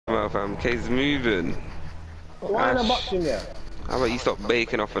about, fam? K's moving. Why in a boxing there? How about you stop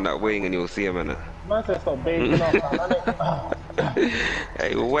baking off on that wing and you'll see him in it? Man said stop baking off.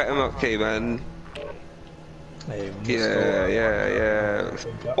 Hey, we'll wet him up, K, man. Hey, Yeah.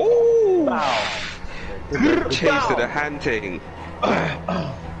 Ooh! Chase to the hand thing.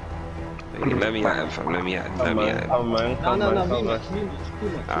 Let me at him, fam. Let me at him. Come on. No,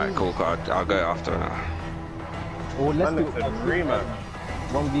 Alright, cool. I'll go after now. Oh, let's do a rematch.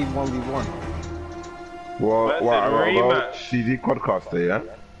 1v1. What? I got CD Quadcaster, yeah?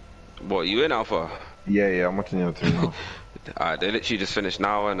 What, you in Alpha? Yeah, I'm watching your team now. Alright, they literally just finished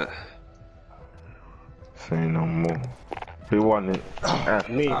now, innit? Say no more. Who won it?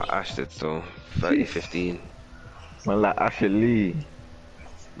 Me. Ash did so. 30-15. Man, like Ashley.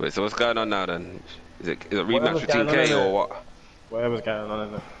 Wait, so what's going on now then? Is it Whatever's rematch between going on K in or it. what? Whatever's going on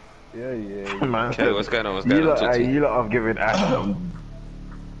in there. Yeah. Man, K, what's going on? What's going on? Talk to me. you lot have given Ash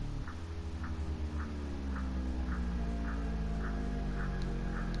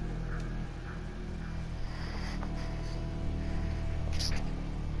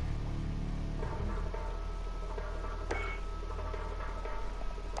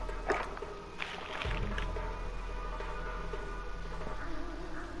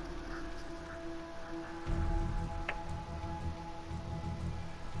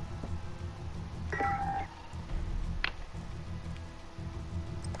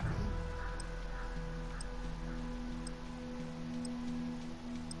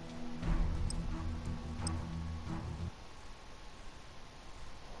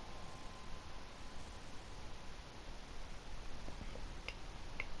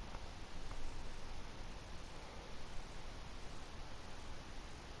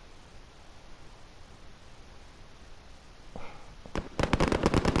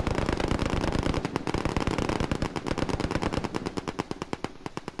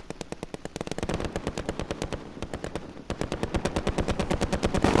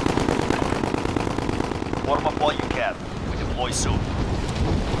Warm up all you can. We deploy soon.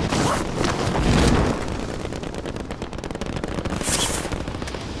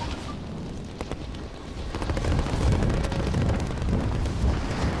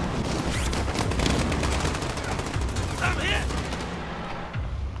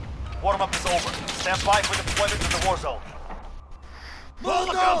 Warm up is over. Stand by for deployment to the war zone.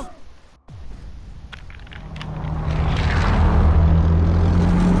 Molotov!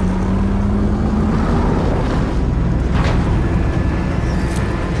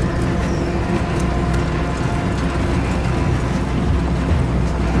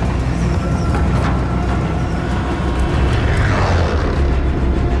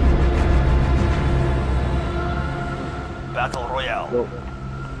 Battle Royale. Yo.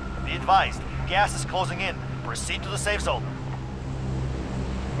 Be advised, gas is closing in. Proceed to the safe zone.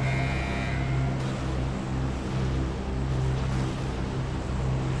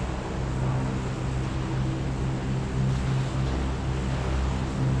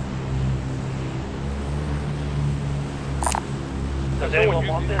 Does anyone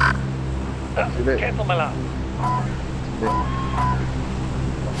want this? Cancelmela.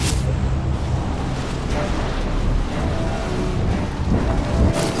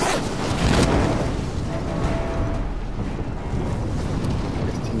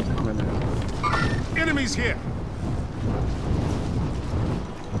 Enemies here!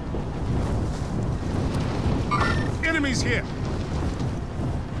 Enemies here!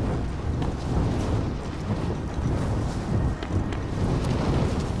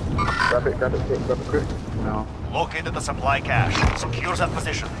 Grab it quick. No. Located the supply cache. Secure that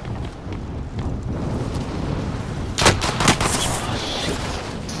position.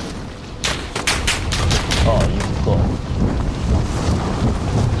 Oh, you got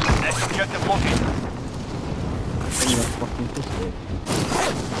Next objective located. a fucking pistol.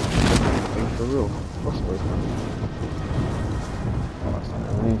 Are you for real? Crossbow. Oh, that's on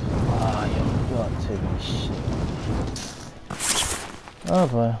the roof. Ah, you got to be shit. Oh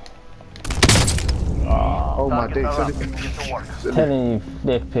boy. Oh my days. Get to work. Telling you,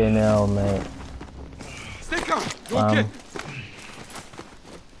 flipping hell, mate. Stay calm! Go get!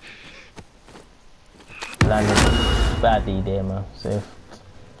 Landed badly there, man. Safe.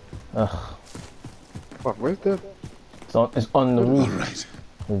 Ugh. Fuck, where's the... It's on the roof. Right.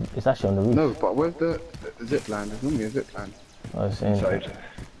 It's actually on the roof. No, but where's the zip line? There's normally a zip line. I was saying. Inside.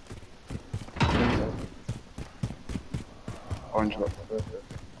 Orange box.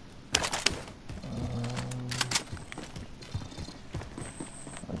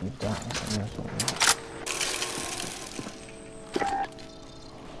 I'll leave that. That's something.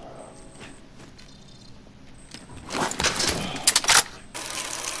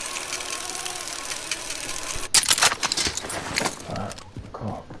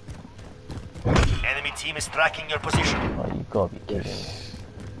 team is tracking your position. Oh, you gotta be kidding me.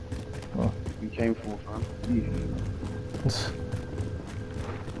 Oh. We came for, fam.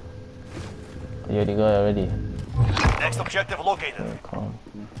 You already got it already. Next objective located. Yeah, calm.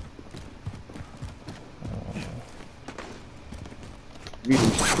 Really,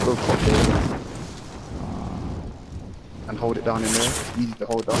 go pop there. And hold it down in there. Easy to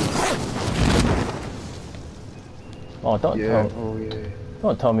hold down. Oh, don't Yeah, tell. oh yeah.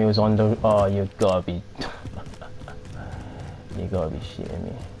 Don't tell me it was on the. Oh, you gotta be. You gotta be shitting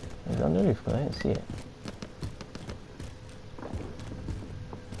me. It was on the roof, but I didn't see it.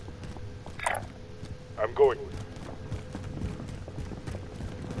 I'm going.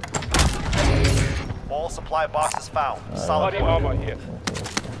 All supply boxes found. Body Solid work. armor here.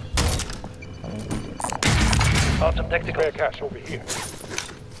 Found some tactical air cache over here.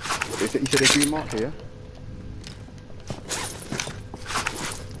 You said there's green marker, yeah?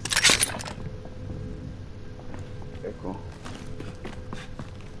 Okay, cool.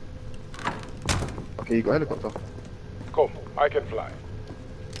 Okay, you got a helicopter. Come, I can fly.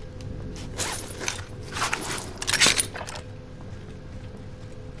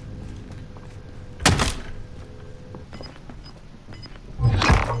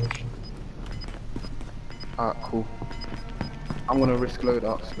 Alright, cool. I'm gonna risk load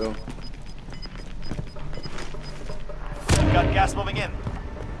up still. Got gas moving in.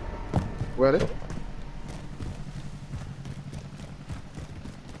 Where are they?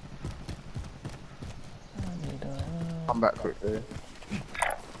 Come back quickly.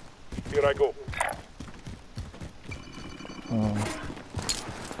 Here I go.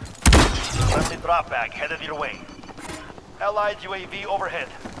 Friendly drop bag headed your way. Allied UAV overhead.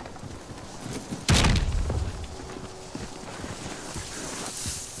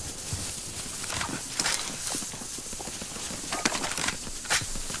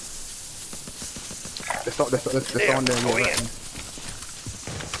 Let's go on there. Going in.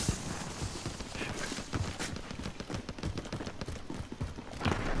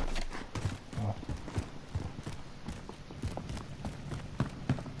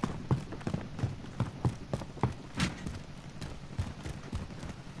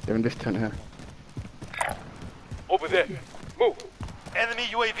 They're in this tent here. Over there. Move. Enemy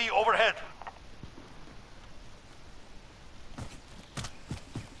UAV overhead.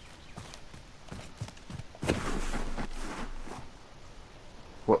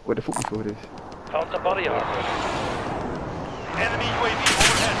 Where the football field is? Found some body armor. Enemy UAV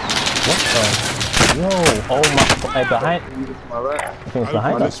overhead. What the? Yo, oh my. Hey, behind. My right. I think it's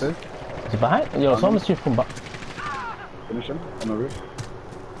behind us. Is It's behind? Yo, someone's shooting from behind. Finish him on the roof.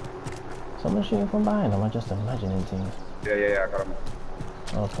 Someone's shooting from behind. Am I just imagining things? Yeah, I got him.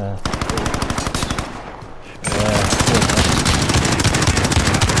 Okay. Yeah.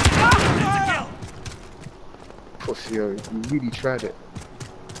 Pussy, yo, you really tried it.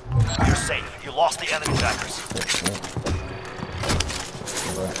 You're safe. You lost the enemy trackers.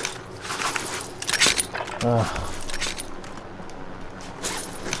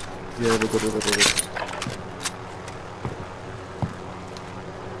 Yeah, we're good.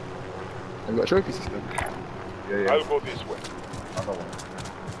 Have you got a trophy system? Yeah. I'll go this way. Another one.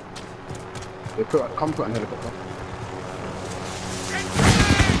 They come put on helicopter.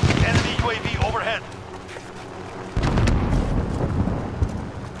 Enemy UAV overhead.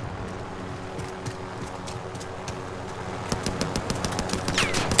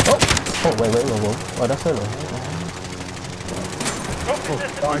 Oh, wait. Oh, that's it. Trophy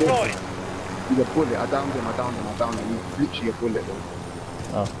system deployed. He's a bullet. I downed him. He's literally a bullet though.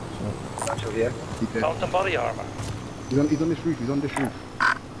 Oh, Actually, yeah. He's dead. Found some body armor. He's on this roof.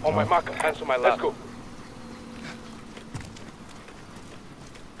 On my marker. Hands to my Let's left. go.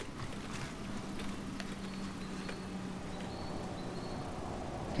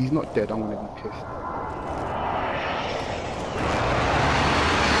 If he's not dead, I'm gonna be pissed.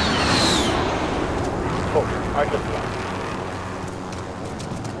 Come, I can fly.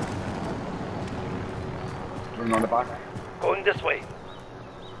 Running on the back. Going this way.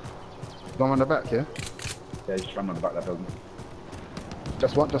 Going on the back, yeah? Yeah, he's just running on the back of that building.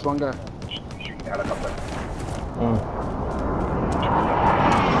 Just one guy. Shooting the helicopter.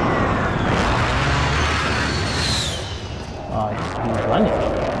 oh, he's running.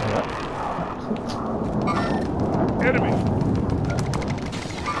 Enemy.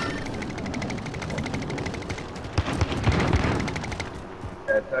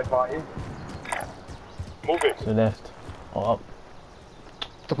 Third party. Moving. To the left. Or up.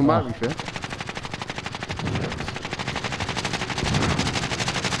 Top of my roof, yeah?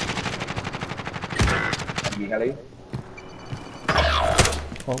 Enemy heli.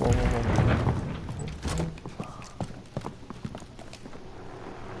 Whoa.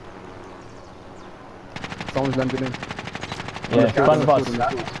 Someone's landed in. Yeah, front of us.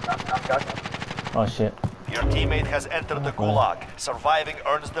 Gas. Oh shit. Your teammate has entered the gulag. Surviving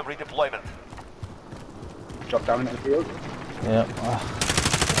earns them redeployment. Drop down into the field. Yeah.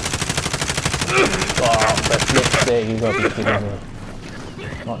 Oh, for flip's sake, you gotta be kidding me.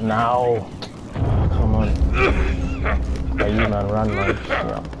 Not now. Come on. Yeah, you man, run man.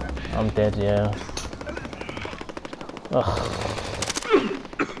 Yeah. I'm dead, yeah. Ugh.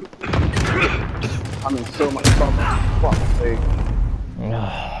 I'm in so much trouble. Fuck's sake.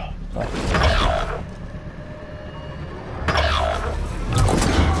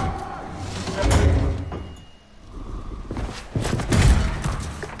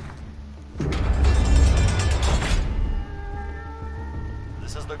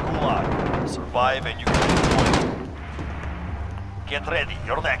 This is the gulag. Survive and you can redeploy. Get ready,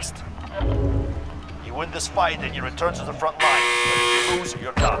 you're next. You win this fight and you return to the front line. But if you lose,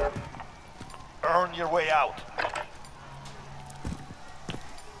 you're done. Earn your way out.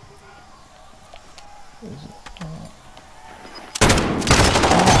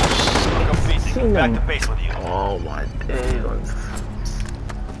 Completing. Back to base with you. Oh my days.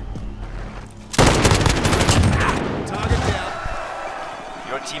 Target down.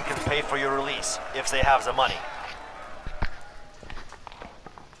 Your team can pay for your release if they have the money.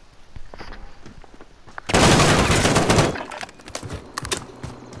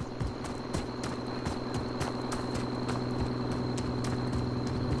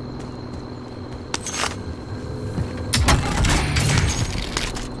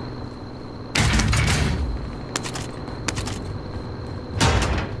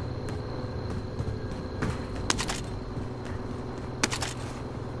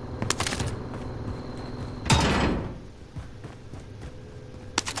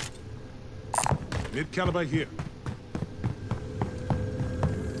 Mid-caliber here.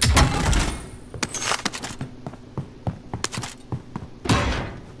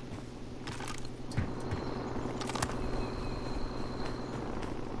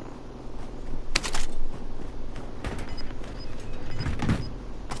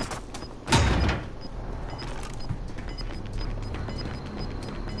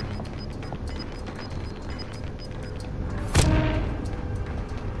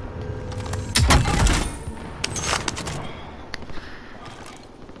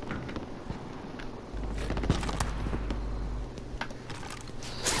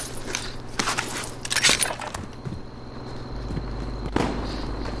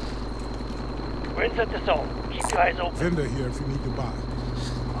 We're inside the zone. Keep your eyes open. Vendor here if you need to buy.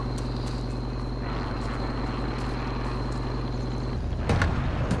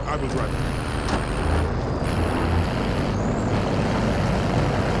 I was right.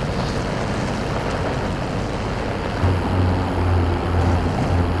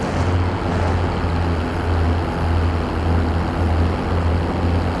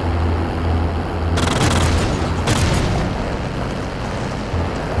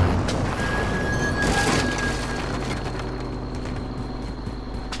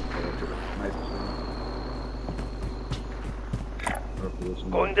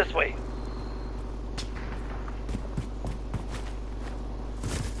 Going this way.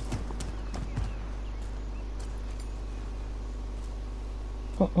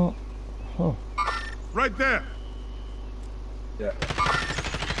 Right there. Yeah.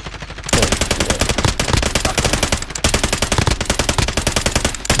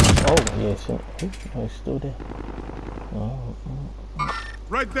 Oh, yes. Oh, he's still there. Oh,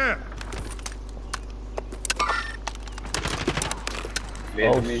 Right there.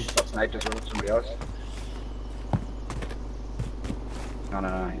 Wait me. Got sniped as well. Somebody else.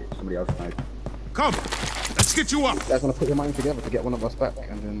 No. Somebody else sniped. Come. Let's get you up. You guys want to put your mind together to get one of us back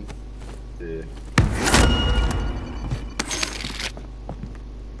and then... Yeah.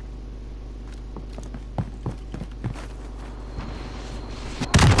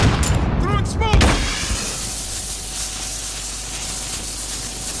 Throwing smoke.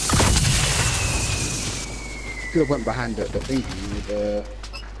 Could have went behind the thingy with the...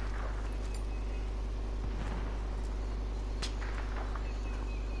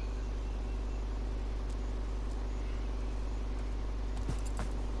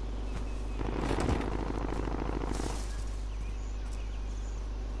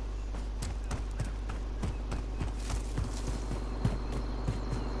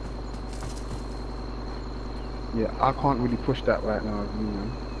 Yeah, I can't really push that right now, you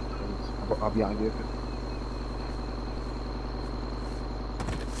know. I'll be out of here.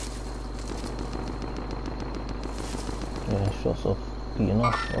 yeah, shots off. Beating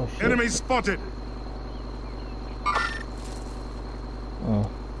off. Oh shit. Enemy spotted. Oh.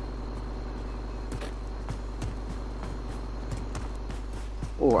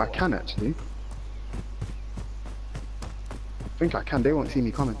 Oh, I can actually. I think I can. They won't see me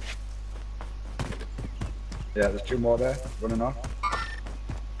coming. Yeah, there's 2 more there, running off.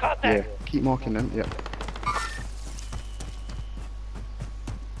 Contact! Yeah, keep marking them. Yeah.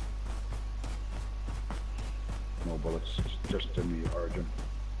 No bullets, just in the origin.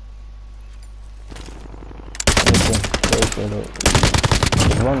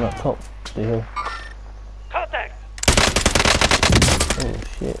 There's one up top, the hill. Contact! Oh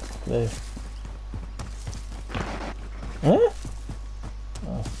shit, there. Huh?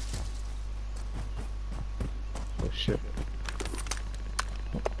 Oh. Oh shit.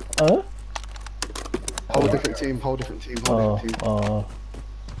 Huh? Whole different team. Whole different team. Whole different team.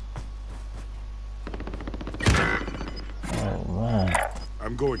 Oh man.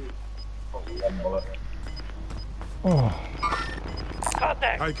 I'm going. Oh, 1 bullet. Oh.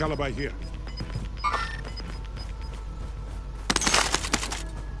 Contact! High caliber here.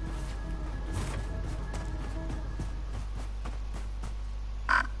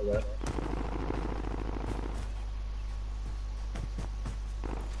 Okay.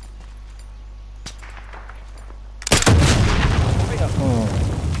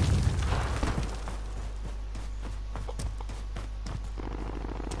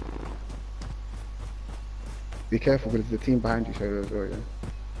 Be careful because the team behind you show as well, yeah.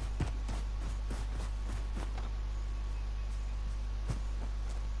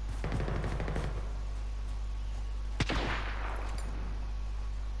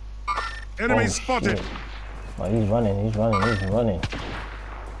 Enemy Oh, spotted. shit. Oh, he's running. Throwing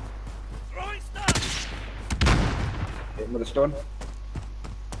stuff! Hit him with a stun.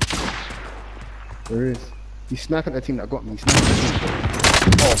 There is. He's sniping at the team that got me. He's sniping at the team.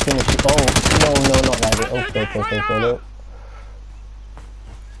 Oh, finish it. Oh, no, not like it. Okay, so look.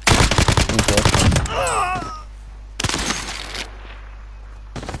 He's dead.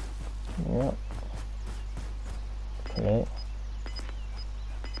 Yep. Okay.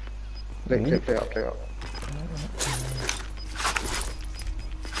 Play up.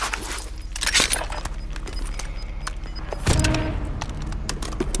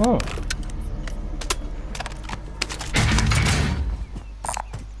 Hmm.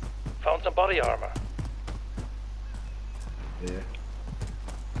 Found some body armor. Yeah.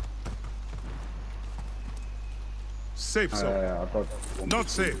 Safe zone. I've got one. Not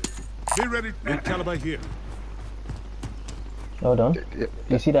safe. Be ready. Mid caliber here. Well done. Yeah, Do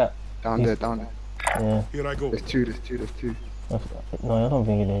you see that? down there. Yeah. Here I go. There's two. No, I don't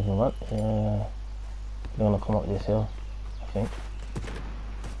think it is, right? They're gonna come up this hill, I think.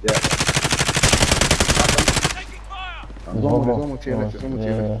 Yeah. Taking fire! There's one more tier left.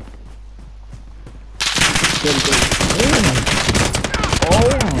 Yeah. Oh!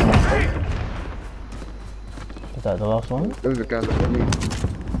 Is that the last one? Those are guys that got me.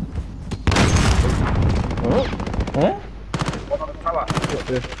 Oh? Yeah? One on the tower. Oh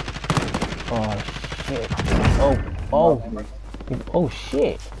shit. Oh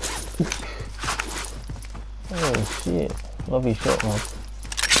shit. Oh shit. Lovely shot, man.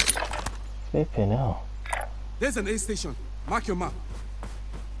 Flipping hell. There's an A station. Mark your map.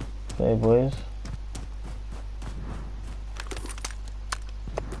 Okay, boys.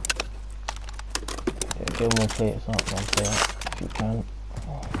 Get more plates up, man. Play up if you can.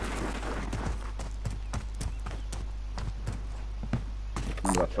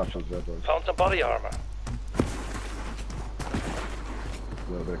 Remember that satchel's there, boys. Found some body armor.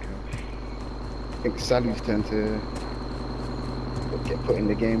 A little bit of cash. I think Sally's tend to get put in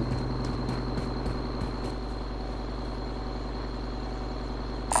the game.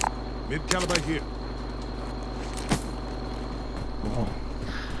 Mid caliber here.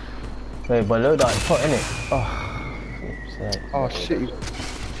 Wait, but look, that's hot, innit? Oh, Oh shit. no,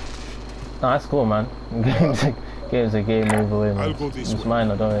 that's cool, man. Game's a game, move away, man. I'll go this It's way.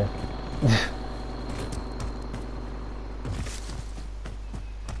 mine, I don't worry.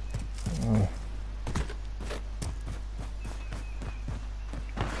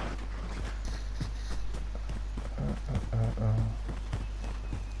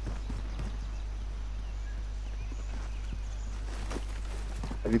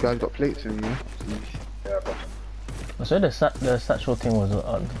 Have you guys got plates in you? Yeah, I've got some. I said the satchel thing was at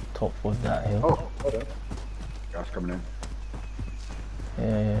the top of that hill. Oh, hold on. Gas coming in.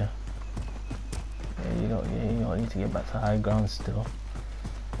 Yeah, you don't need to get back to high ground still.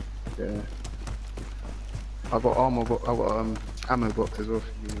 Yeah. I've got armor. I've got ammo box as well.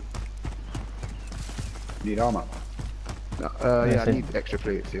 For you. Need armor. No, Yeah, yeah, I so- need extra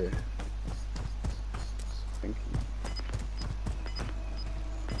plates. Yeah. Thank you.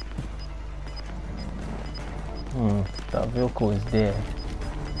 That vehicle is there.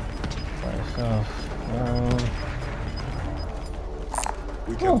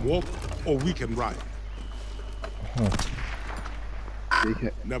 We can walk or we can ride.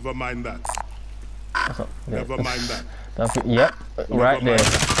 Never mind that. Never mind that. Yep, right there.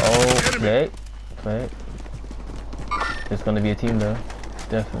 Oh, wait. There's gonna be a team though.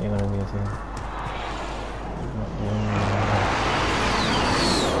 Definitely gonna be a team.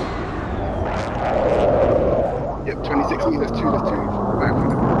 Yep, 26 meters, two.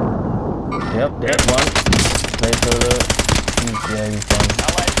 Yep, that one. Play solo. Yeah, he's done.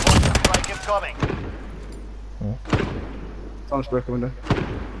 Allied forces strike incoming. Someone's broken window.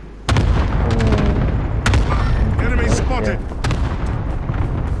 Enemy spotted.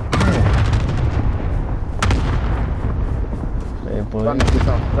 Play boy. Run to the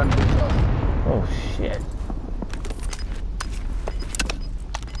south. Oh shit.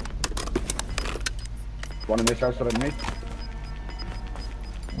 One in this house that I made.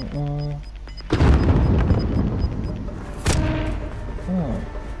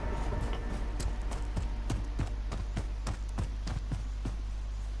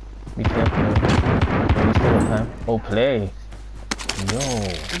 Be careful. We still have time. Oh, play. Yo.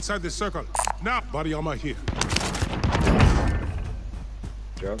 Inside the circle. Now, body armor here.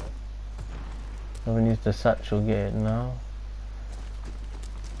 Joe. Whoever needs the satchel, get it now.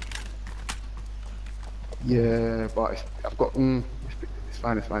 Yeah, but I've got. It's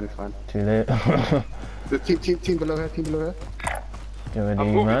fine. Too late. The team below here. Get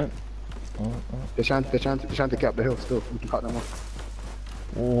ready, man. They're trying to get up the hill still. We can cut them off.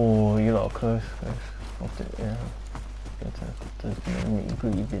 Oh, you lot are close. Off the, yeah. Get to meet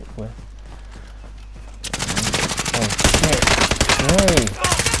gritty bit where. Oh shit! Hey!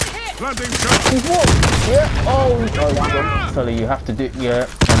 Planting shot. What? Yeah. Oh, Sully, you have to do. Yeah.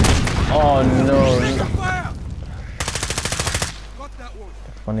 Oh no! Got that one.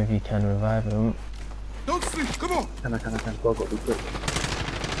 If one of you can revive him. Don't sleep. Come on. Can I? Go, be quick.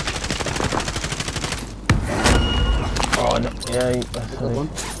 Oh no! Yeah. Sorry. One.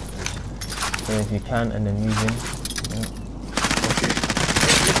 So if you can, and then use him.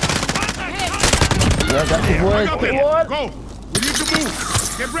 Yeah, that's the word. Come on! Go. We need to move.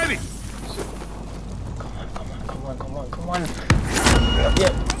 Get ready. Come on.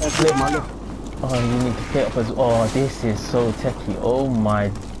 Yep. Oh, you need to play up as. Oh, this is so techy. Oh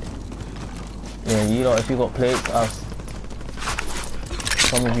my. Yeah, you know, if you got plates,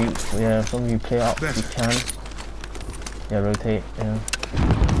 some of you play up if you can. Yeah, rotate. Yeah.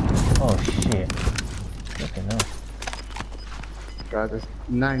 Oh shit. Fucking hell. Guys, there's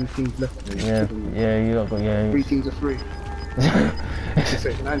 9 teams left. Yeah, you lot got 3 teams are free.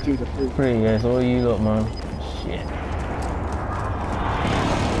 9 teams are free. Free, yeah, it's all you lot, man. Shit.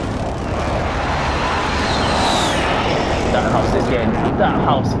 That house is getting.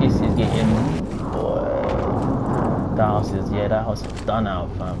 Boy. That house is done out,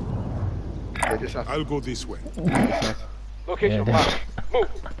 fam. I'll go this way. Location marked. Move.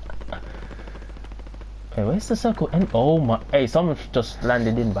 Hey, where's the circle end? Oh my. Hey, someone just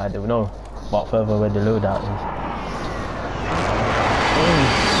landed in by the way. No, but further where the loadout is.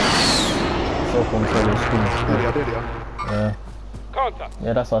 Circle control is screen. Yeah. Contact.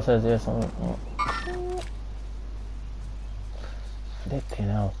 Yeah, that's what I says. Yeah, someone. Flipping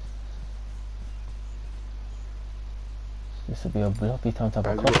hell. This will be a bloody time to have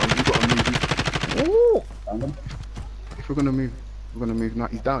a Guys, you gotta move. Ooh. If we're gonna move now.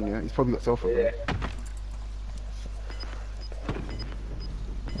 He's down, yeah? He's probably got self.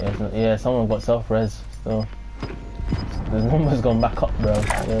 Yeah, someone got self-res still. The number's gone back up, bro.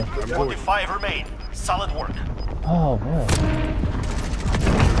 Yeah. 45 remain. Solid work. Oh boy.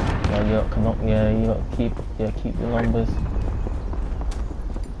 Yeah, you got to keep the numbers.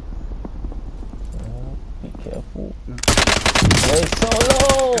 Be careful. Wait,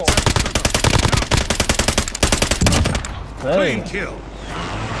 solo! Clean kill.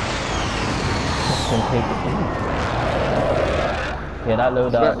 Can take it in. Yeah, that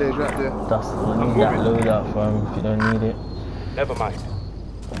loadout. It's right there. That's leave that loadout from if you don't need it. Never mind.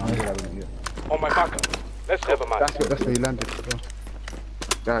 On my backup. Let's never mind. That's where he landed. So.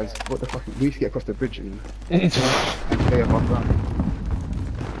 Guys, what the fuck? We need to get across the bridge and stay above that.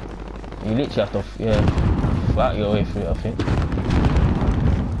 You literally have to, fight your way through it, I think.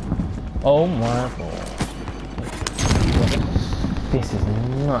 Oh my god. This is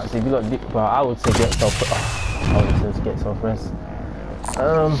nuts. If you got, bro, I would say get self. I would say get self-rest.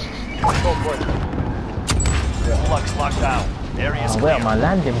 Flux locked down. Area's Where am I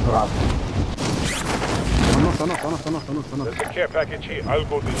landing, bro? On us. There's a care package here. I'll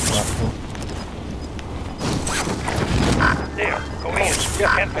go this way. There. Go in.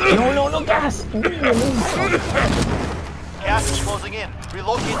 No, gas! Gas is closing in.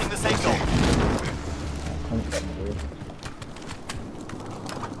 Relocating the safe zone.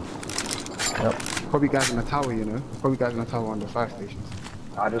 Yep. Probably guys in the tower, you know. Probably guys in the tower on the fire stations.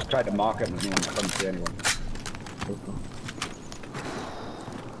 I just tried to mark it and I couldn't see anyone.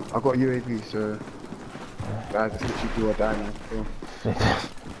 I got UAV, so guys, it's literally do or die now. So.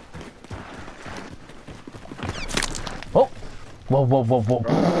 Oh! Whoa.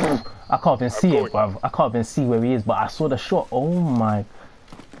 I can't even see it, bruv. I can't even see where he is, but I saw the shot. Oh my.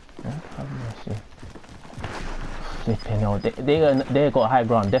 Flipping hell. They got high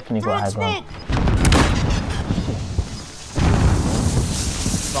ground. Definitely got high ground.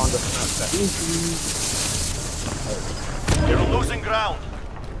 You're losing ground.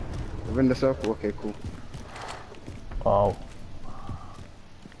 We're in the circle. Okay, cool. Oh.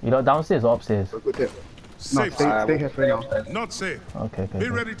 You know, downstairs or upstairs? We're good there. No, Safe. stay here for now. Not safe. Okay. Be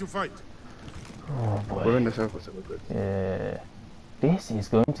ready to fight. Oh boy. We're in the circle, so we're good. Yeah. This is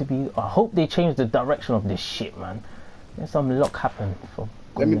going to be. I hope they change the direction of this shit, man. There's some luck happen. For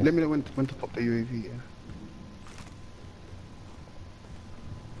let me know when to pop the UAV. Yeah.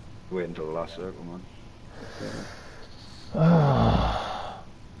 Wait until the last circle, man.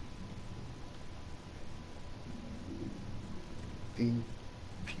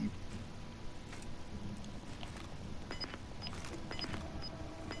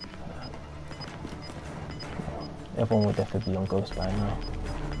 Everyone would definitely be on Ghost by now.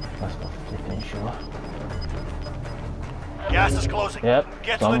 That's not flipping sure. Gas is closing. Yep.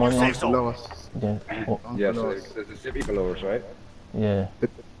 Get to the new safe zone. Below us. Yeah. Oh, Yeah, so there's a city below us, right? yeah.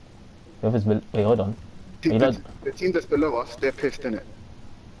 Whoever's wait, hold on. The team that's below us, they're pissed, innit?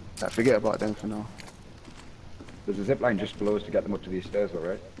 Like, forget about them for now. There's a zip line just below us to get them up to these stairs, though,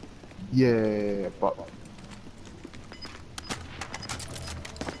 right? Yeah, but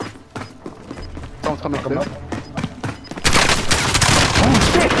someone's coming up. Oh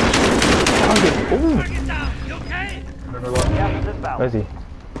shit! Ooh. Where is he?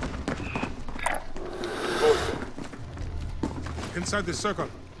 Inside the circle.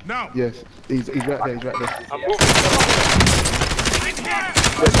 Now. Yes, he's right there. He's right there. I'm moving.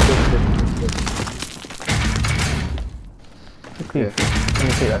 Quickly. Let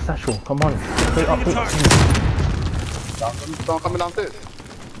me take that satchel. Come on. Wait up. Someone coming downstairs.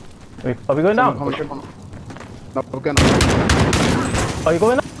 Wait, are we going down? No, we're going up. Are you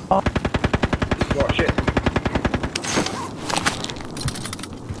going up? Oh. Oh, shit.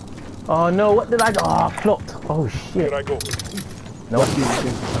 Oh no, what did I do? Oh, I flopped. Oh shit. Here I go. No.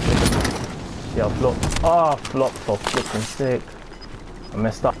 Yeah, I flopped. Oh, I flopped for flipping sick. I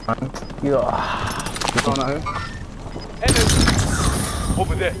messed up, man. You know, Oh, not here.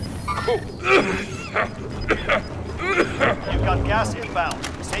 Over there. Move. You've got gas inbound.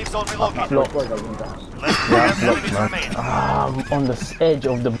 Safe zone relocated. flopped. Less than 10 enemies remain. I'm on the edge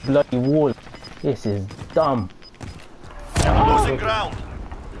of the bloody wall. This is dumb. Losing ground.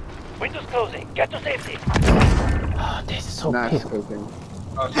 Windows closing. Get to safety. Oh, this is so Nice pissed. coping.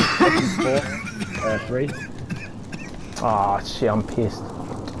 3. Ah, shit, I'm pissed.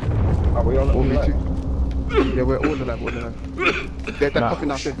 Are we all on Only the 2. Yeah, we're all alive, They're popping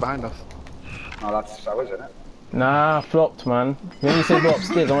downstairs behind us. Oh, that's ours, isn't it? Nah, I flopped, man. When you said go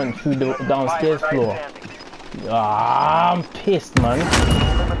upstairs, I went through the downstairs floor. Ah, I'm pissed, man.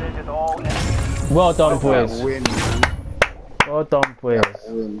 Well done, boys. Win, man. Well done, boys.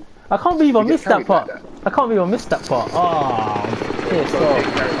 Win. I can't believe I missed that carried part. like I can't believe I missed that part. Oh, I'm pissed off.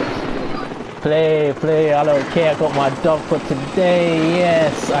 Play, I don't care. I got my dub for today.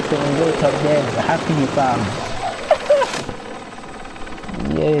 Yes, I can go to bed happy, fam.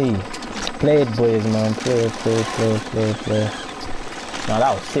 Yay. Play it, boys, man. Play. Nah,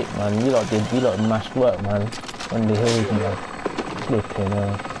 that was sick, man. You lot mashed work, man. On the hills, man. Flipping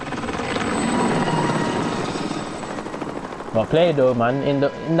hell. But play though, man, in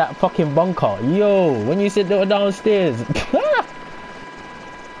that fucking bunker. Yo, when you said they were downstairs.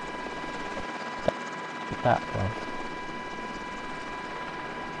 That, bro.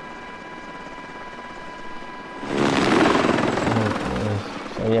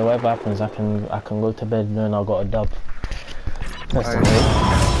 So yeah, whatever happens, I can go to bed knowing I got a dub. That's the way.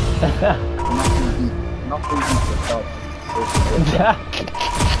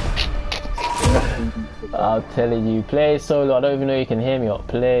 I'm telling you, play solo. I don't even know you can hear me. Or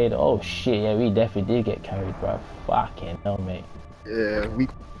played. Oh shit, yeah, we definitely did get carried, bro. Fucking hell, mate. Yeah, we